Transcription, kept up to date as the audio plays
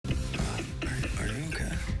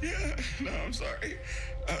No, I'm sorry.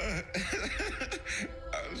 I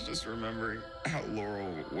was just remembering how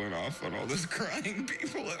Laurel went off on all those crying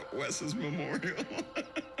people at Wes's memorial.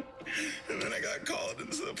 And then I got called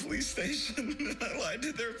into the police station and I lied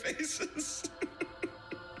to their faces.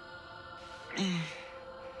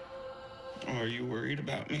 Are you worried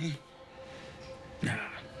about me? Nah.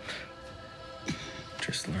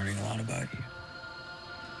 Just learning a lot about you.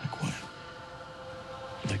 Like what?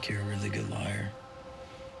 Like you're a really good liar.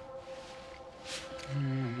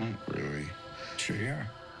 Not really. Sure you are.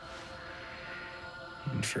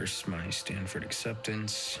 And first, my Stanford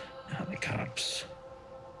acceptance, now the cops.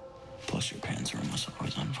 Plus, your pants are almost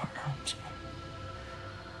always on fire. So.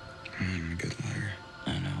 I'm a good liar.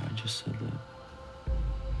 I know, I just said that.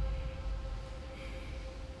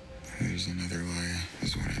 There's another lie,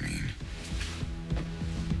 is what I mean.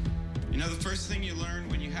 You know, the first thing you learn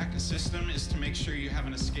when you hack a system is to make sure you have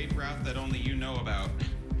an escape route that only you know about.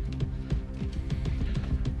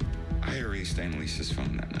 I erased Annalise's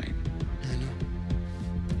phone that night. I know.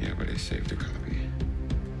 Yeah, but I saved a copy.